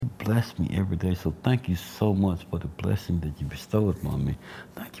bless me every day. So thank you so much for the blessing that you bestowed upon me.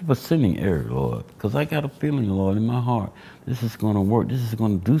 Thank you for sending Eric, Lord, because I got a feeling, Lord, in my heart, this is going to work. This is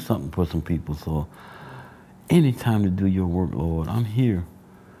going to do something for some people. So anytime to do your work, Lord, I'm here.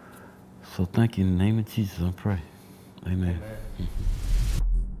 So thank you in the name of Jesus, I pray. Amen.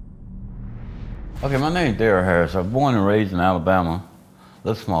 Okay, my name is Darrell Harris. I was born and raised in Alabama, a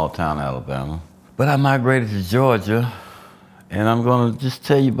little small town, Alabama. But I migrated to Georgia, and I'm going to just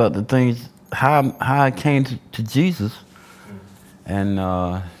tell you about the things, how I came to Jesus. And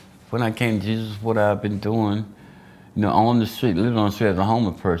when I came to Jesus, what I've been doing, on the street, living on the street as a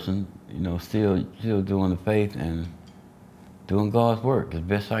homeless person, still doing the faith and doing God's work as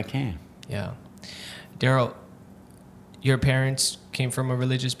best I can. Yeah. Darrell, your parents came from a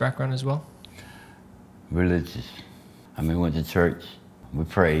religious background as well? Religious. We went to church, we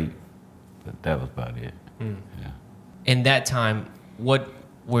prayed, but that was about it. Yeah. In that time, what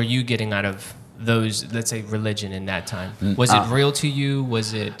were you getting out of those, let's say, religion in that time? Was it real to you?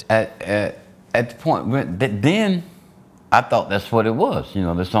 Was it... At the point, then I thought that's what it was.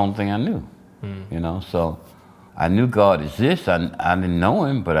 That's the only thing I knew. So I knew God exists. I didn't know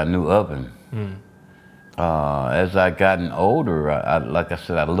him, but I knew of him. As I gotten older, like I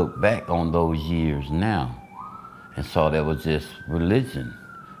said, I look back on those years now and saw that was just religion.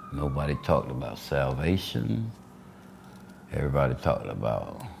 Nobody talked about salvation. Everybody talked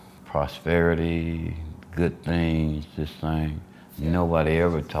about prosperity, good things, this thing. Nobody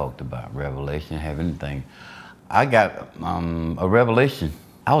ever talked about revelation, have anything. I got a revelation.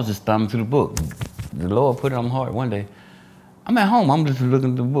 I was just thumbing through the book. The Lord put it on my heart one day. I'm at home, I'm just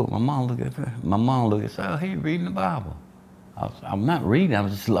looking at the book. My mom looked at and said, oh, hey, you reading the Bible? I'm not reading, I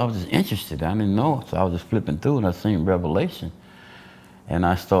was just interested. I didn't know, so I was just flipping through and I seen Revelation. And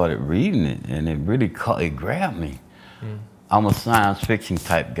I started reading it, and it really grabbed me. I'm a science fiction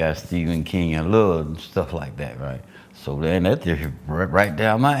type guy, Stephen King. I love stuff like that, right? So then that just right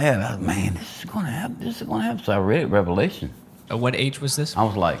down my alley. I was, man, this is gonna happen. So I read Revelation. At what age was this? I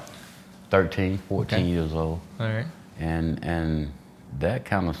was like 13, 14 years old. All right. And that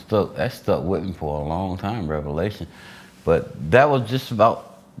kind of stuck with me for a long time, Revelation. But that was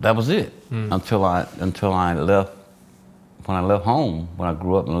it. Until I left, when I left home, when I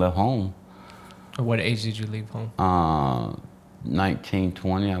grew up and left home. At what age did you leave home? 19,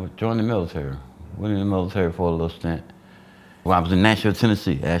 20, I joined the military. Went in the military for a little stint. When I was in Nashville,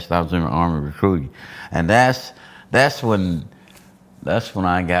 Tennessee, actually I was in the Army recruiting. And that's when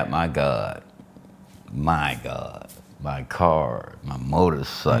I got my God, my car, my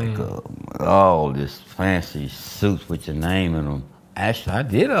motorcycle, all this fancy suits with your name in them. Actually, I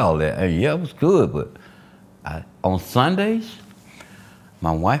did all that. And yeah, it was good, but on Sundays,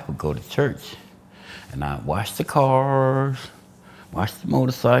 my wife would go to church, and I'd wash the cars, wash the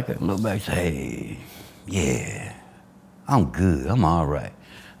motorcycle, and look back and say, hey, yeah, I'm good, I'm all right.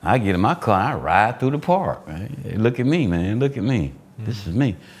 I get in my car and I ride through the park. Right? Hey, look at me, man, look at me. This is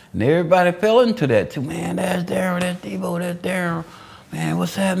me. And everybody fell into that too. Man, that's Darrell, that's Debo, that's Darrell. Man,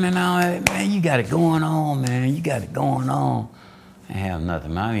 what's happening now? Man, you got it going on, man. You got it going on. I ain't have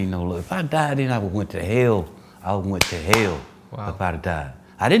nothing, man. I didn't know, look, if I died then I would went to hell. I would went to hell if I'd have died.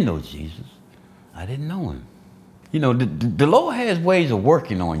 I didn't know Jesus. I didn't know him. The Lord has ways of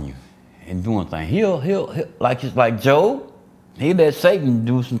working on you and doing things. He'll like Job, he let Satan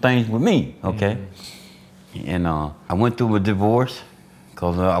do some things with me, okay? And I went through a divorce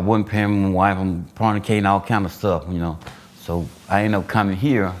because I wasn't paying my wife, I'm fornicating, all kind of stuff, So I ended up coming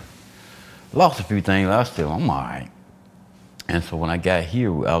here, lost a few things, I'm all right. And so when I got here,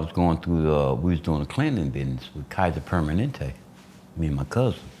 I was going through we was doing a cleaning business with Kaiser Permanente, me and my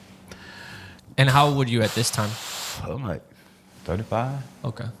cousin. And how old were you at this time? I'm like 35.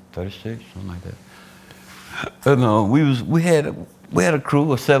 Okay. 36, something like that. And we had a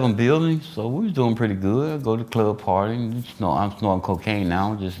crew of 7 buildings, so we was doing pretty good. I go to the club party, and I'm snorting cocaine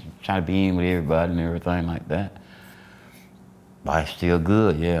now, just trying to be in with everybody and everything like that. Life's still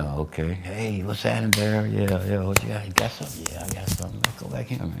good, yeah, okay. Hey, what's happening there? Yeah, what you got? You got something? Yeah, I got something. Let's go back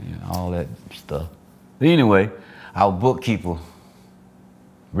here, man. All that stuff. But anyway, our bookkeeper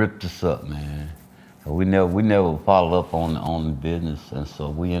ripped us up, man. So we never followed up on the business, and so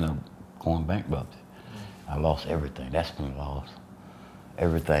we ended up going bankrupt. I lost everything. That's when I lost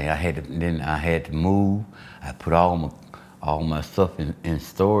everything. I had to move. I put all my stuff in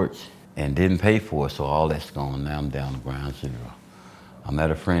storage and didn't pay for it, so all that's gone. Now I'm down to ground zero. I'm at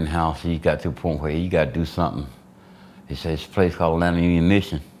a friend's house. He got to a point where you got to do something. He said, "It's a place called Atlanta Union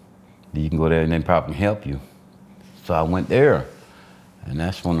Mission. You can go there and they probably can help you." So I went there, and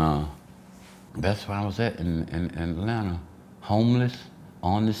that's when I was at in Atlanta, homeless,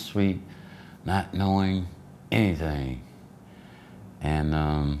 on the street, not knowing anything.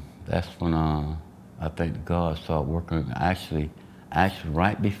 And that's when I think God started working. Actually,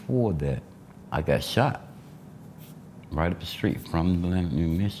 right before that, I got shot right up the street from the Land New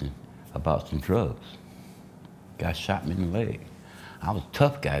Mission about some drugs. Guy shot me in the leg. I was a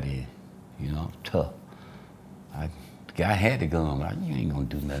tough guy then, you know, tough. The guy had the gun, but you ain't gonna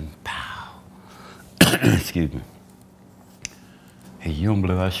do nothing. Pow. Excuse me. Hey, you don't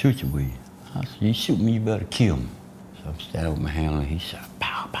believe I shoot you, will you? I said, you shoot me, you better kill me. So I'm standing with my hand on, he shot,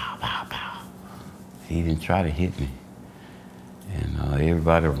 pow, pow, pow, pow. He didn't try to hit me. And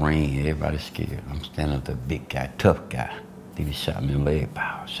everybody ran, everybody scared. I'm standing up there, big guy, tough guy. He just shot me in the leg,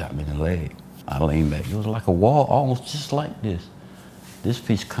 pow, shot me in the leg. I leaned back, it was like a wall, almost just like this. This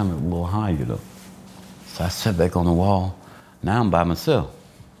piece coming a little higher though. So I sat back on the wall. Now I'm by myself.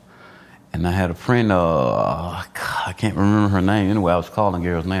 And I had a friend, God, I can't remember her name. Anyway, I was calling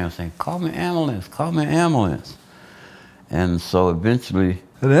girl's name saying, call me ambulance, call me ambulance. And so eventually,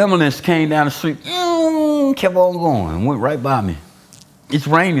 the ambulance came down the street, kept on going, and went right by me. It's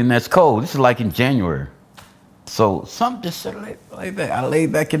raining, that's cold. This is like in January. So something just said, lay back. I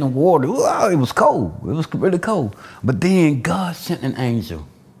laid back in the water. Wow, it was cold. It was really cold. But then God sent an angel.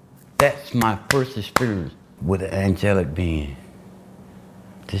 That's my first experience with an angelic being.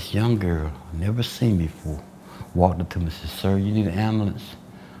 This young girl, never seen before, walked up to me and said, sir, you need an ambulance?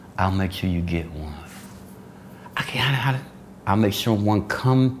 I'll make sure you get one. I'll make sure one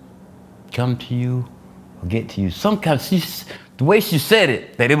come to you or get to you. Some kind of, the way she said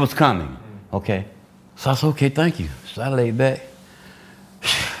it, that it was coming, okay? So I said, okay, thank you. So I laid back.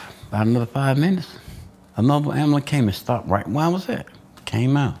 About another 5 minutes, another ambulance came and stopped right where I was at.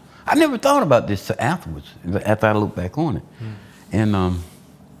 Came out. I never thought about this till afterwards, after I looked back on it. And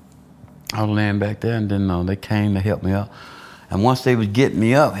I was laying back there, and then they came to help me up. And once they was getting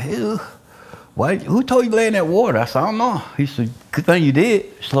me up, who told you to lay in that water? I said, I don't know. He said, good thing you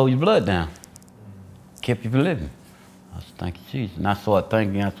did, slow your blood down. Kept you from living. I said, thank you, Jesus. And I started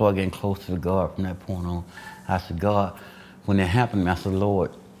thinking, I started getting close to God from that point on. I said, God, when it happened to me, I said,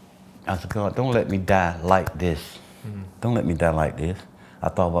 Lord, God, don't let me die like this. Don't let me die like this. I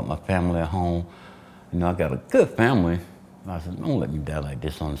thought about my family at home. You know, I got a good family. I said, don't let me die like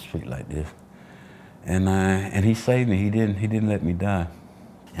this on the street like this. And he saved me. He didn't let me die.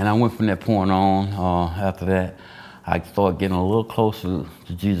 And I went from that point on. After that, I started getting a little closer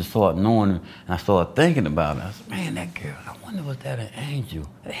to Jesus, started knowing him, and I started thinking about it. I said, man, that girl, I wonder was that an angel?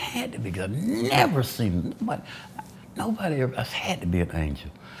 It had to be, because I've never seen nobody ever, it had to be an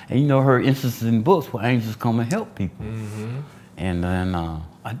angel. And you know, heard instances in books where angels come and help people. And then I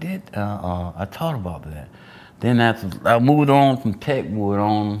thought about that. Then after, I moved on from Techwood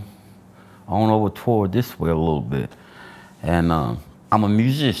on over toward this way a little bit. And I'm a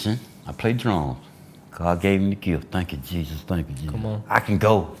musician. I play drums. God gave me the gift. Thank you, Jesus. Thank you, Jesus. Come on. I can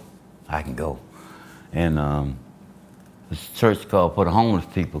go. And this church called for the homeless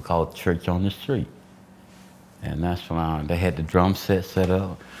people called Church on the Street. And that's when they had the drum set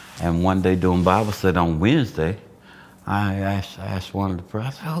up. And one day doing Bible study on Wednesday, I asked one of the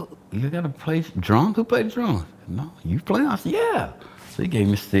brothers, I said, oh, you got to play drums? Who plays drums? No, you play? I said, yeah. So he gave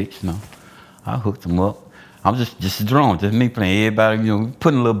me sticks, you know. I hooked them up. I'm just a drum, just me playing. Everybody, you know,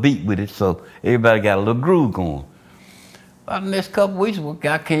 putting a little beat with it, so everybody got a little groove going. About the next couple weeks, a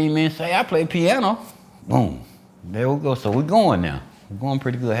guy came in and said, I play piano. Boom. There we go. So we're going now. We're going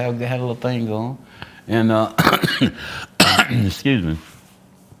pretty good. Had a little thing going. And, excuse me.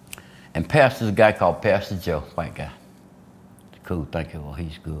 And pastor's a guy called Pastor Joe, white guy. Cool, thank you. Well,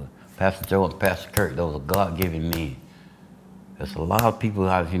 he's good. Pastor Joe and Pastor Kirk, those are God-given men. There's a lot of people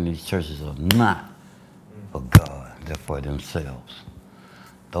out here in these churches are not for God, they're for themselves.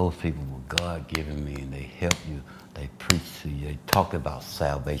 Those people were God-given men. They help you. They preach to you. They talk about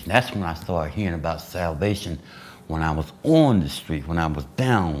salvation. That's when I started hearing about salvation, when I was on the street, when I was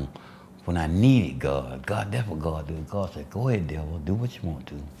down, when I needed God. God, that's what God did. God said, go ahead, devil, do what you want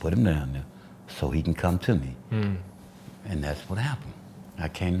to. Put him down there so he can come to me. And that's what happened. I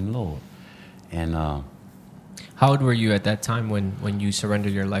came to the Lord. And how old were you at that time when you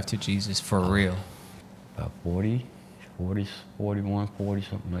surrendered your life to Jesus for real? About 40, 41, 40,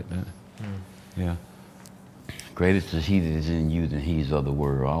 something like that. Yeah. Greatest is he that is in you than he is of the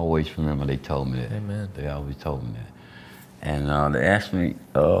world. I always remember they told me that. Amen. They always told me that. And they asked me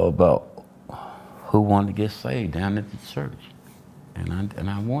about who wanted to get saved down at the church. And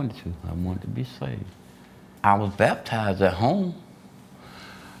I wanted to. I wanted to be saved. I was baptized at home.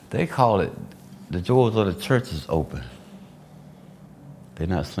 They call it the doors of the church is open. They're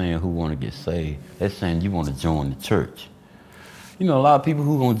not saying who want to get saved. They're saying you want to join the church. You know, a lot of people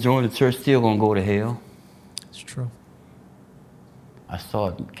who gonna join the church still gonna go to hell. It's true. I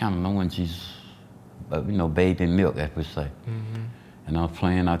started kind of knowing Jesus, but you know, baby milk, as we say. Mm-hmm. And I was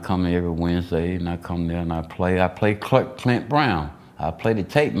playing. I come there every Wednesday, and I come there and I play Clint Brown. I play the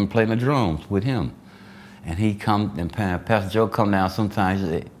tape and play the drums with him. And he come and Pastor Joe come down sometimes. He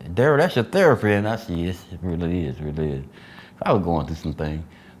say, "Darryl, that's your therapy." And I said, "Yes, it really is, really is." I was going through some things,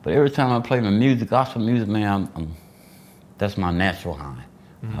 but every time I play my music, gospel music, man, that's my natural high.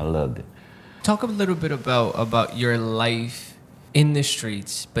 Mm-hmm. I loved it. Talk a little bit about your life in the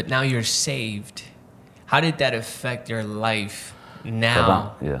streets, but now you're saved. How did that affect your life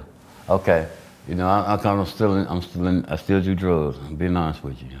now? Yeah. Okay. You know, I still do drugs. I'm being honest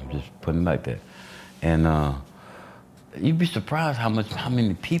with you. I'm just putting it like that. And you'd be surprised how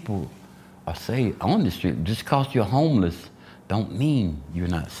many people are saved on the street. Just because you're homeless don't mean you're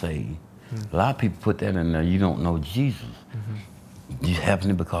not saved. Mm-hmm. A lot of people put that in there. You don't know Jesus. Mm-hmm. It's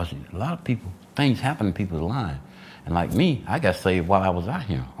happening because a lot of people, things happen in people's lives. And like me, I got saved while I was out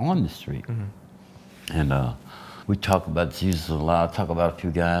here on the street. Mm-hmm. And we talk about Jesus a lot. I talk about a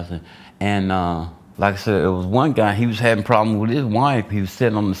few guys. And like I said, it was one guy, he was having problems with his wife. He was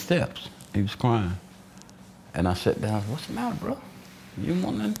sitting on the steps. He was crying. And I sat down, "What's the matter, bro? You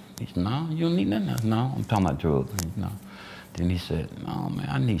want nothing?" He said, "No, you don't need nothing." "No, I'm talking about drugs." "No." Then he said, "No, man,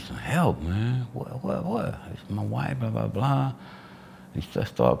 I need some help, man." What? He said, "My wife, blah, blah, blah." He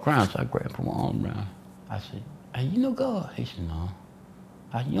started crying, so I grabbed him arm around. I said, "Hey, you know God?" He said, "No."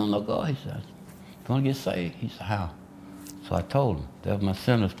 I said, "You don't know God?" He said, "You want to get saved?" He said, "How?" So I told him. That was my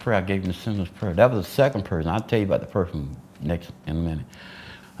sinner's prayer. I gave him the sinner's prayer. That was the second person. I'll tell you about the person next in a minute.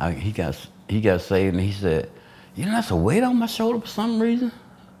 He got saved, and he said, "You know, that's a weight on my shoulder for some reason."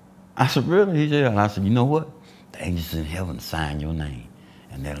 I said, "Really?" He said, and I said, "You know what? The angels in heaven sign your name."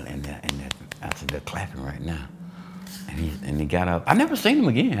 And I said, "They're clapping right now." And he got up. I never seen him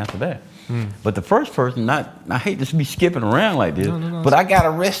again after that. Mm. But the first person, I hate to be skipping around like this, but I got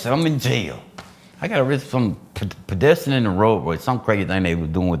arrested. I'm in jail. I got arrested for some pedestrian in the roadway, some crazy thing they were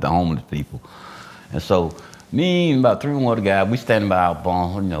doing with the homeless people. And so me and about 3 more guys, we standing by our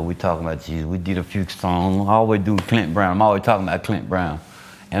barn, you know, we talking about Jesus. We did a few songs. I always do Clint Brown. I'm always talking about Clint Brown.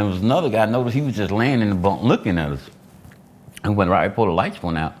 And there was another guy, I noticed he was just laying in the bunk looking at us. And when right before the lights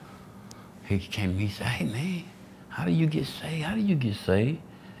went out, he came to me and said, "Hey, man, how do you get saved? How do you get saved?"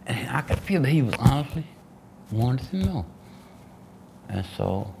 And I could feel that he was honestly wanted to know. And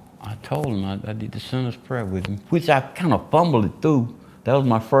so I told him I did the sinner's prayer with him, which I kind of fumbled it through. That was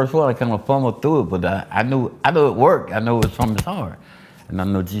my first one. I kind of fumbled through it, but I knew it worked. I know it was from his heart. And I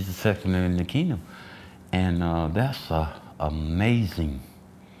know Jesus accepted me in the kingdom. And that's an amazing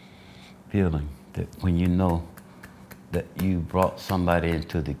feeling, that when you know that you brought somebody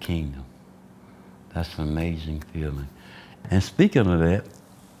into the kingdom. That's an amazing feeling. And speaking of that,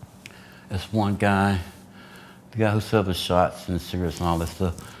 there's one guy, the guy who sells the shots and cigarettes and all that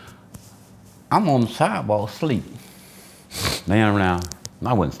stuff. I'm on the sidewalk asleep, laying around.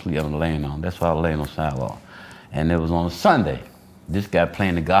 I wasn't asleep, I was laying on. That's why I was laying on the sidewalk. And it was on a Sunday. This guy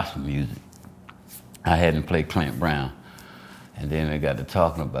playing the gospel music. I hadn't played Clint Brown. And then I got to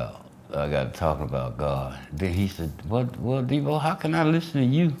talking about God. Then he said, well, Devo, how can I listen to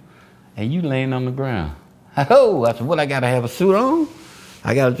you and you laying on the ground? Oh, I said, what, I got to have a suit on?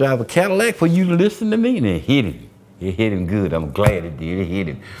 I got to drive a Cadillac for you to listen to me? And it hit him. It hit him good. I'm glad it did. It hit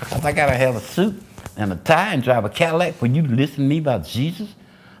him. I said, I got to have a suit and a tie and drive a Cadillac for you to listen to me about Jesus?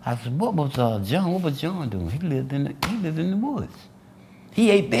 I said, what was John doing? He lived in the woods.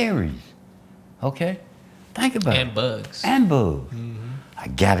 He ate berries. Okay? Think about it. And bugs. Mm-hmm. I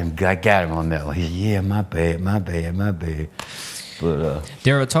got him on that one. He said, yeah, my bad. But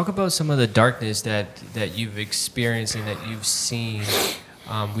Darryl, talk about some of the darkness that you've experienced and that you've seen.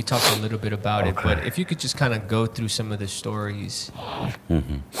 We talked a little bit about it, but if you could just kind of go through some of the stories of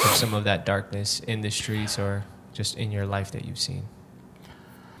some of that darkness in the streets or just in your life that you've seen.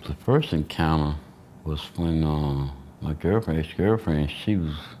 The first encounter was when my ex-girlfriend, we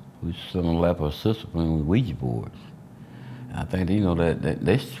was sitting on the lap of her sister playing with Ouija boards. And I think, that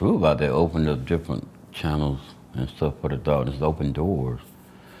that's true about that, opened up different channels and stuff for the darkness, open doors.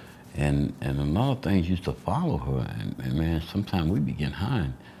 And a lot of things used to follow her. And man, sometimes we be getting high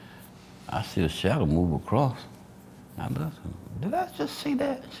and I see a shadow move across. I looked, did I just see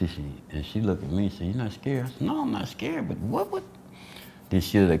that? She looked at me and said, "You're not scared?" I said, "No, I'm not scared, but what?" Then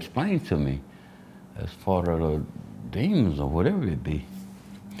she'll explain to me as part of the demons or whatever it be.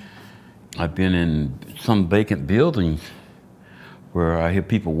 I've been in some vacant buildings where I hear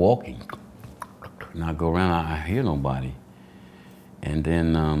people walking. And I go around, I hear nobody. And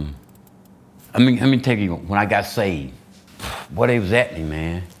then, let me tell you, when I got saved, Boy, they was at me,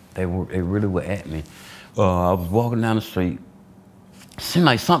 man. They really were at me. I was walking down the street. Seemed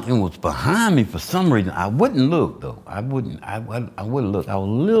like something was behind me for some reason. I wouldn't look though. I wouldn't look. I was a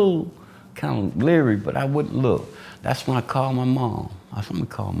little kind of leery, but I wouldn't look. That's when I called my mom. I said, I'm gonna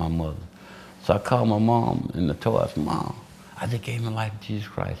call my mother. So I called my mom and I told her, Mom, I just gave my life to Jesus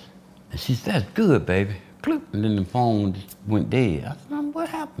Christ. And she said, that's good, baby. Bloop. And then the phone just went dead. I said, Mom, what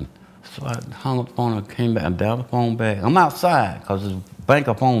happened? So I hung up the phone, I came back, I dialed the phone back. I'm outside, because the bank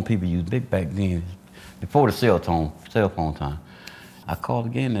of phone people used big back then, before the cell phone time. I called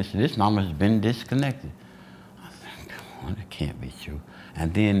again and they said, this number has been disconnected. I said, come on, that can't be true.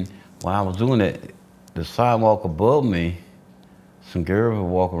 And then while I was doing that, the sidewalk above me, some girls would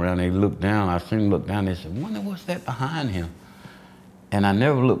walk around, they looked down, I seen them look down, they said, wonder what's that behind him? And I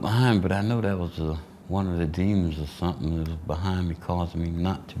never looked behind, but I know that was one of the demons or something that was behind me, causing me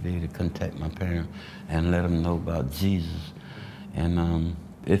not to be able to contact my parents and let them know about Jesus. And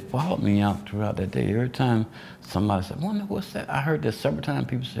it followed me out throughout that day. Every time somebody said, wonder what's that? I heard that several times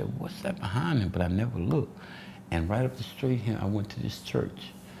people said, what's that behind him? But I never looked. And right up the street here, I went to this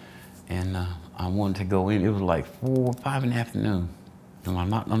church. And I wanted to go in. It was like 4 or 5 in the afternoon. And I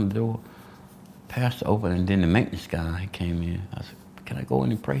knocked on the door, pastor opened, and then the maintenance guy, he came in. I said, can I go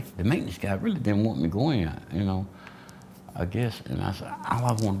in and pray? The maintenance guy really didn't want me to go in, I guess. And I said, all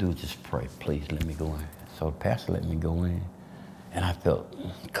I want to do is just pray. Please let me go in. So the pastor let me go in. And I felt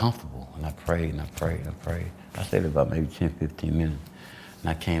comfortable. And I prayed and I prayed and I prayed. I stayed about maybe 10, 15 minutes. And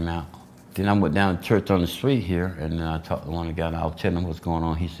I came out. Then I went down to church on the street here, and then I talked to one of the guys. I was telling him what's going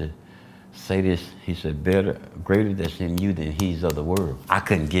on. He said, say this. He said, greater that's in you than he's of the world. I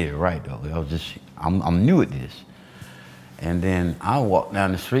couldn't get it right, though. I'm new at this. And then I walked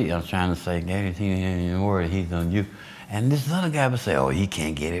down the street. I was trying to say, anything in the word, he's on you. And this other guy would say, oh, he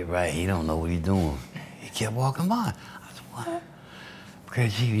can't get it right. He don't know what he's doing. He kept walking by. I said, what? Greater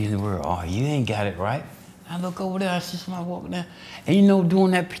he in the world. Oh, you ain't got it right. I look over there. I see somebody walking down. And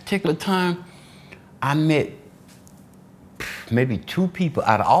during that particular time, I met maybe 2 people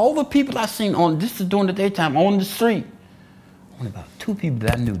out of all the people I seen this is during the daytime, on the street. Only about 2 people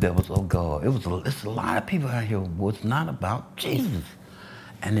that I knew that was of God. It's a lot of people out here was not about Jesus.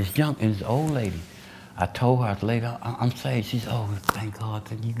 And this old lady, I told her, I was later, I'm saved. She said, oh, thank God,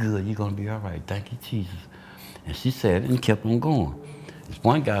 you good, you're gonna be all right, thank you, Jesus. And she said it and kept on going. This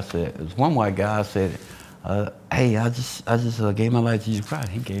one white guy said, hey, I just gave my life to Jesus Christ.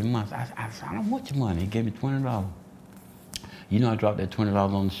 He gave me money. I said, I don't want your money. He gave me $20. I dropped that $20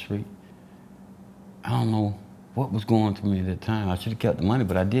 on the street. I don't know what was going through me at that time. I should have kept the money,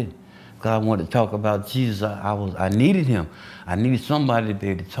 but I didn't. Because I wanted to talk about Jesus. I needed him. I needed somebody to be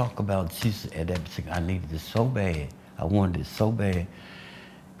able to talk about Jesus at that particular. I needed it so bad. I wanted it so bad.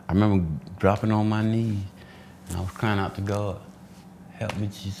 I remember dropping on my knees, and I was crying out to God, help me,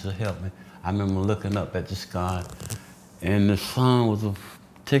 Jesus, help me. I remember looking up at the sky, and the sun was a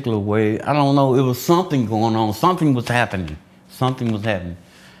particular way. I don't know, it was something going on. Something was happening.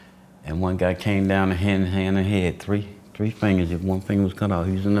 And one guy came down and had three fingers. If one finger was cut off,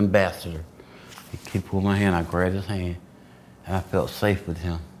 he was an ambassador. He pulled my hand, I grabbed his hand, and I felt safe with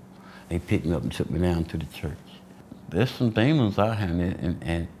him. They picked me up and took me down to the church. There's some demons out here,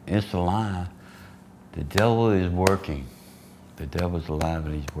 and it's alive. The devil is working. The devil's alive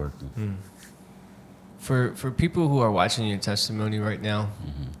and he's working. For people who are watching your testimony right now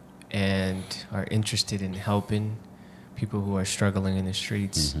and are interested in helping people who are struggling in the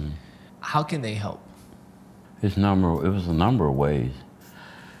streets, how can they help? It was a number of ways.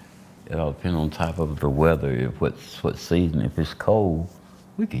 It all depends on top of the weather, what season. If it's cold,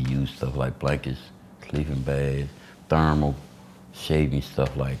 we can use stuff like blankets, sleeping bags, thermal, shaving,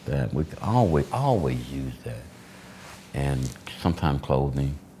 stuff like that. We can always use that. And sometimes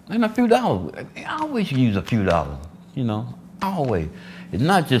clothing. And a few dollars. I always use a few dollars, always. It's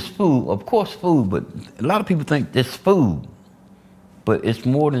not just food, of course food, but a lot of people think it's food. But it's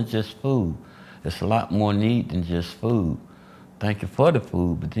more than just food. It's a lot more need than just food. Thank you for the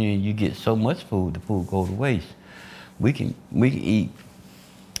food, but then you get so much food, the food goes to waste. We can eat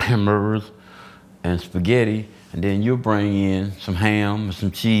hamburgers and spaghetti, and then you'll bring in some ham and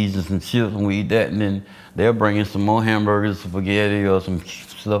some cheese and some chips, and we eat that, and then they'll bring in some more hamburgers, spaghetti, or some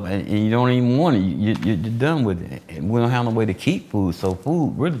stuff, and you don't even want it. You're done with it. And we don't have no way to keep food, so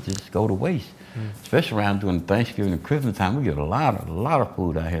food really just go to waste. Especially around during Thanksgiving and Christmas time, we get a lot of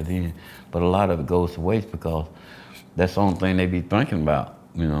food out here then, but a lot of it goes to waste because that's the only thing they be thinking about,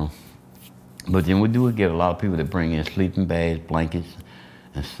 But then we do get a lot of people that bring in sleeping bags, blankets,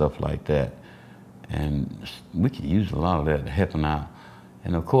 and stuff like that. And we can use a lot of that helping out.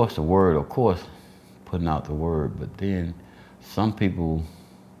 And of course the word, putting out the word, but then some people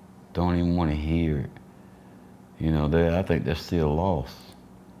don't even want to hear it. You know, I think they're still lost.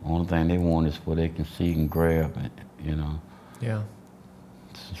 The only thing they want is what they can see and grab it, you know. Yeah.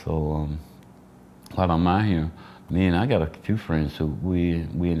 So while I'm out here, I got a few friends who we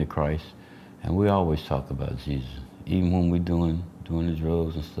into Christ, and we always talk about Jesus. Even when we're doing the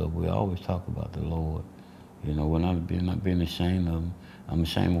drugs and stuff, we always talk about the Lord. You know, we're not being ashamed of him. I'm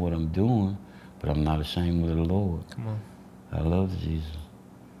ashamed of what I'm doing, but I'm not ashamed of the Lord. Come on. I love Jesus.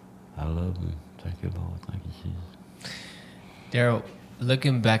 I love him. Thank you, Lord. Thank you, Jesus. Daryl,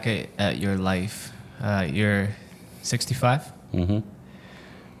 looking back at your life, you're 65? Mm-hmm.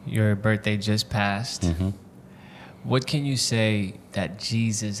 Your birthday just passed. Mm-hmm. What can you say that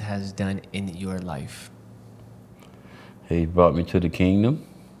Jesus has done in your life? He brought me to the kingdom.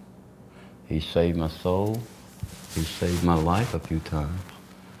 He saved my soul. He saved my life a few times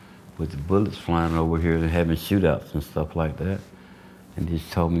with the bullets flying over here and having shootouts and stuff like that. And he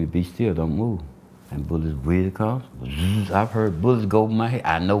just told me to be still, don't move. And bullets breathe across. I've heard bullets go over my head.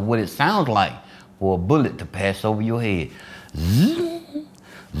 I know what it sounds like for a bullet to pass over your head.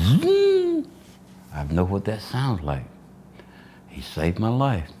 I know what that sounds like. He saved my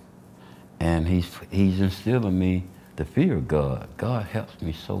life. And he's instilled in me the fear of God. God helps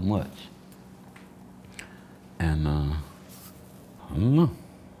me so much. And I don't know.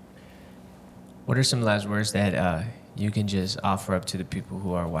 What are some last words that you can just offer up to the people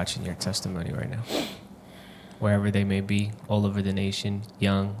who are watching your testimony right now? Wherever they may be, all over the nation,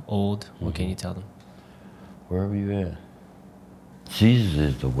 young, old, what can you tell them? Wherever you at. Jesus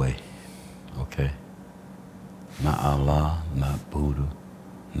is the way, okay? Not Allah, not Buddha,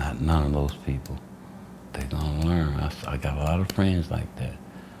 not none of those people. They're gonna learn. I got a lot of friends like that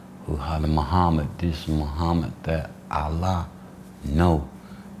who holler Muhammad this, Muhammad that, Allah. No,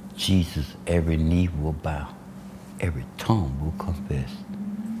 Jesus, every knee will bow, every tongue will confess.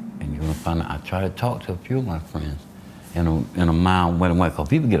 And you're gonna find out, I try to talk to a few of my friends in a mild way, because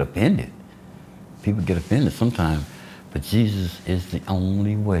people get offended. People get offended sometimes, but Jesus is the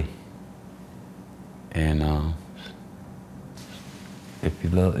only way. And if you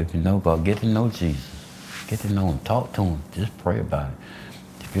know God, get to know Jesus. Get to know him, talk to him, just pray about it.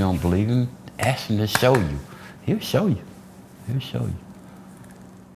 If you don't believe him, ask him to show you. He'll show you. He'll show you.